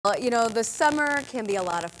You know, the summer can be a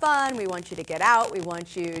lot of fun. We want you to get out. We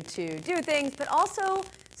want you to do things, but also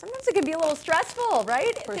sometimes it can be a little stressful,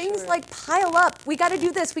 right? Things like pile up. We got to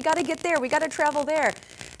do this. We got to get there. We got to travel there.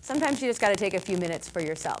 Sometimes you just got to take a few minutes for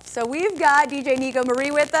yourself. So we've got DJ Nico Marie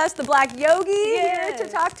with us, the Black Yogi, here to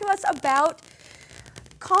talk to us about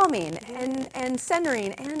calming and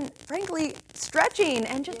centering and frankly stretching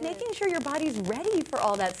and just making sure your body's ready for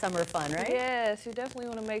all that summer fun, right? Yes, you definitely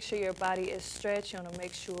want to make sure your body is stretched. You want to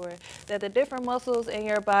make sure that the different muscles in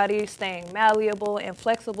your body staying malleable and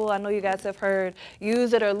flexible. I know you guys have heard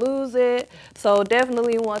use it or lose it. So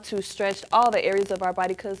definitely want to stretch all the areas of our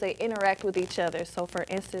body because they interact with each other. So for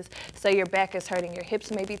instance, say your back is hurting, your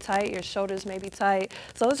hips may be tight, your shoulders may be tight.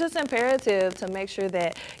 So it's just imperative to make sure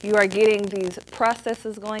that you are getting these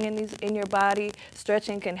processes going in your body.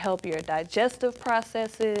 Stretching can help your digestive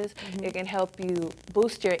processes. It can help you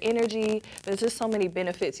boost your energy. There's just so many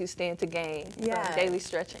benefits you stand to gain from daily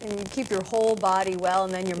stretching. And you keep your whole body well,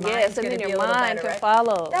 and then your mind's going to be a little better, can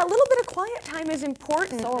follow. That little bit of quiet time is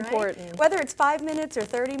important. So important. Whether it's 5 minutes or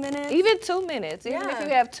 30 minutes. Even 2 minutes. Even if you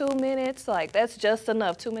have 2 minutes, like that's just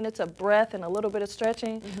enough. 2 minutes of breath and a little bit of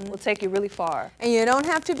stretching will take you really far. And you don't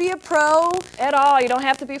have to be a pro at all. You don't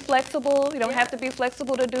have to be flexible. You don't have to be flexible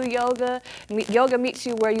to do yoga. Yoga meets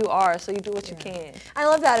you where you are, so you do what you can. I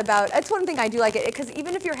love that about, that's one thing I do like it, because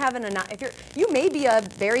even if you're having you may be a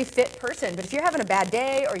very fit person, but if you're having a bad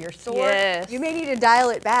day or you're sore, you may need to dial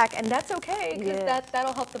it back, and that's okay, because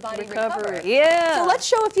that'll help the body recover. So let's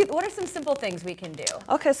show what are some simple things we can do?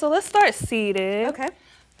 Okay, so let's start seated. Okay.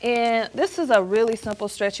 And this is a really simple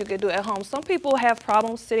stretch you could do at home. Some people have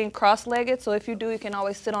problems sitting cross-legged, so if you do, you can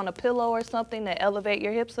always sit on a pillow or something to elevate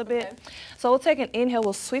your hips a bit. So we'll take an inhale,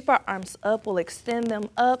 we'll sweep our arms up, we'll extend them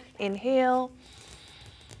up, inhale.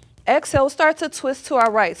 Exhale, we'll start to twist to our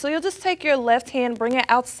right. So you'll just take your left hand, bring it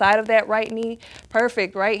outside of that right knee.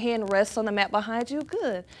 Perfect, right hand rests on the mat behind you,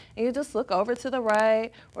 good. And you just look over to the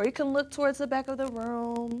right, or you can look towards the back of the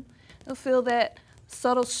room. You'll feel that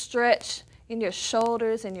subtle stretch in your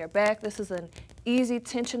shoulders and your back. This is an easy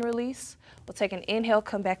tension release. We'll take an inhale,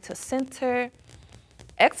 come back to center.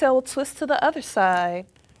 Exhale, we'll twist to the other side.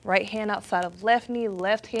 Right hand outside of left knee,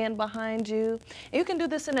 left hand behind you. And you can do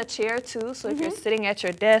this in a chair too. So if you're sitting at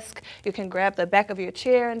your desk, you can grab the back of your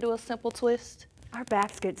chair and do a simple twist. Our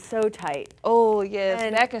backs get so tight. Oh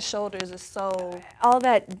yes, back and shoulders is so. All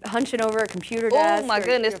that hunching over a computer desk. Oh my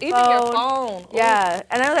goodness, even your phone. Yeah,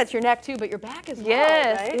 and I know that's your neck too, but your back as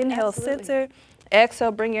well, right? Inhale, center.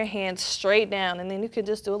 Exhale, bring your hands straight down, and then you can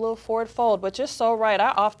just do a little forward fold. But you're so right. I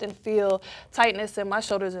often feel tightness in my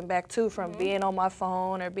shoulders and back too from being on my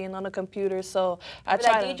phone or being on the computer. So I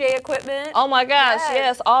try that DJ equipment. Oh my gosh,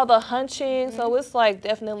 yes, all the hunching. So it's like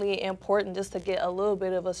definitely important just to get a little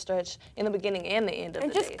bit of a stretch in the beginning and the end of the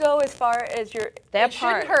day. And just go as far as it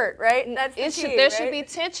shouldn't hurt, right? That's the key, there should be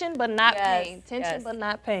tension but not pain. Tension but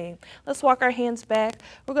not pain. Let's walk our hands back.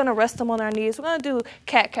 We're gonna rest them on our knees. We're gonna do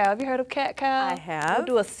cat-cow. Have you heard of cat-cow? We'll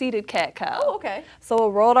do a seated cat-cow. Oh, okay. So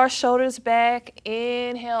we'll roll our shoulders back.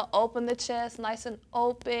 Inhale, open the chest, nice and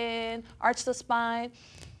open. Arch the spine.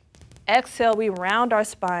 Exhale, we round our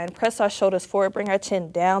spine, press our shoulders forward, bring our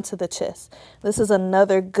chin down to the chest. This is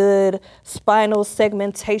another good spinal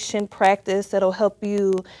segmentation practice that'll help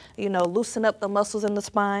you, loosen up the muscles in the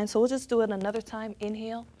spine. So we'll just do it another time.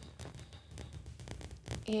 Inhale.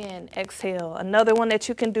 And exhale. Another one that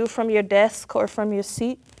you can do from your desk or from your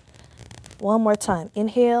seat. One more time.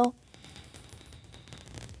 Inhale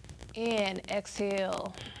and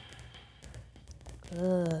exhale.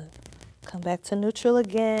 Good. Come back to neutral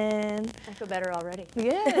again. I feel better already.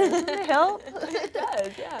 Yeah, doesn't it help? It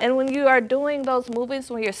does, yeah. And when you are doing those movements,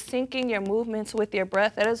 when you're syncing your movements with your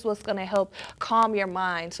breath, that is what's going to help calm your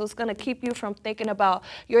mind. So it's going to keep you from thinking about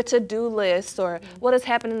your to-do list or what has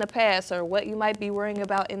happened in the past or what you might be worrying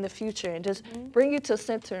about in the future, and just bring you to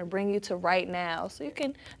center and bring you to right now. So you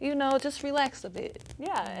can, just relax a bit.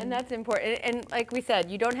 Yeah, and that's important. And like we said,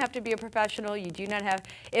 you don't have to be a professional. You do not have,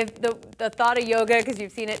 if the thought of yoga, because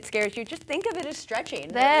you've seen it, scares you, just think of it as stretching.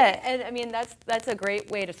 That. And I mean, that's a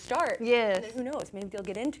great way to start. Yes. And who knows, maybe you'll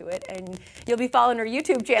get into it and you'll be following our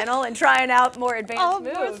YouTube channel and trying out more advanced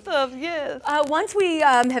moves. More stuff, yes. Once we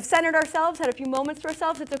have centered ourselves, had a few moments to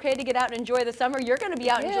ourselves, it's okay to get out and enjoy the summer. You're going to be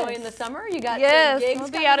out enjoying the summer. You got some gigs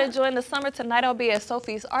I'll be out enjoying the summer. Tonight I'll be at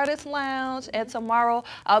Sophie's Artist Lounge, and tomorrow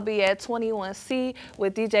I'll be at 21C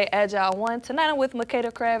with DJ Agile 1. Tonight I'm with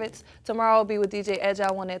Makeda Kravitz. Tomorrow I'll be with DJ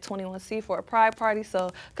Agile 1 at 21C for a Pride party.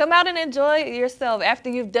 So come out and enjoy yourself after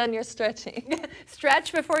you've done your stretching.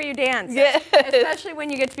 Stretch before you dance. Yes. Especially when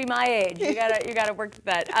you get to be my age. You gotta work with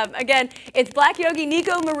that. Again, it's Black Yogi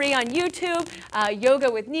Nico Marie on YouTube,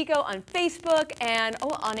 Yoga with Nico on Facebook, and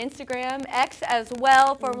on Instagram, X as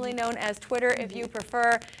well, formerly known as Twitter if you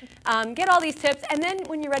prefer. Get all these tips, and then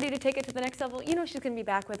when you're ready to take it to the next level, you know she's gonna be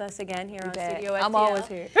back with us again here on Studio STL. I'm always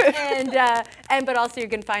here. But also you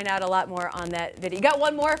can find out a lot more on that video. You got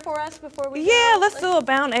one more for us before we Yeah, go? let's do a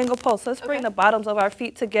bound ankle pulse. Let's bring the bottoms of our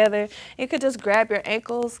feet together. You could just grab your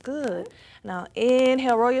ankles. Good. Now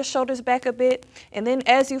inhale, roll your shoulders back a bit, and then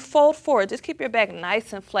as you fold forward, just keep your back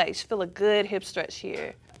nice and flat. You should feel a good hip stretch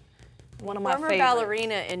here. One of my Former favorites.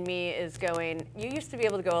 ballerina in me is going, you used to be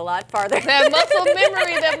able to go a lot farther. That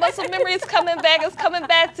muscle memory is coming back. It's coming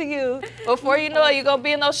back to you. Before you know it, you're going to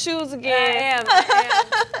be in those shoes again.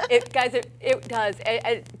 I am. Guys, it does.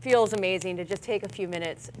 It feels amazing to just take a few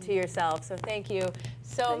minutes to yourself. So thank you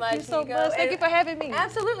so much. Thank you so Nico. much. Thank you for having me.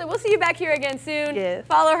 Absolutely. We'll see you back here again soon. Yes.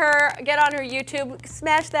 Follow her. Get on her YouTube.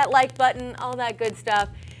 Smash that like button. All that good stuff.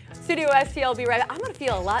 Studio STL will be right back. I'm going to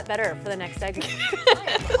feel a lot better for the next segment.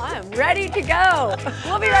 I am ready to go.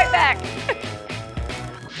 We'll be right back.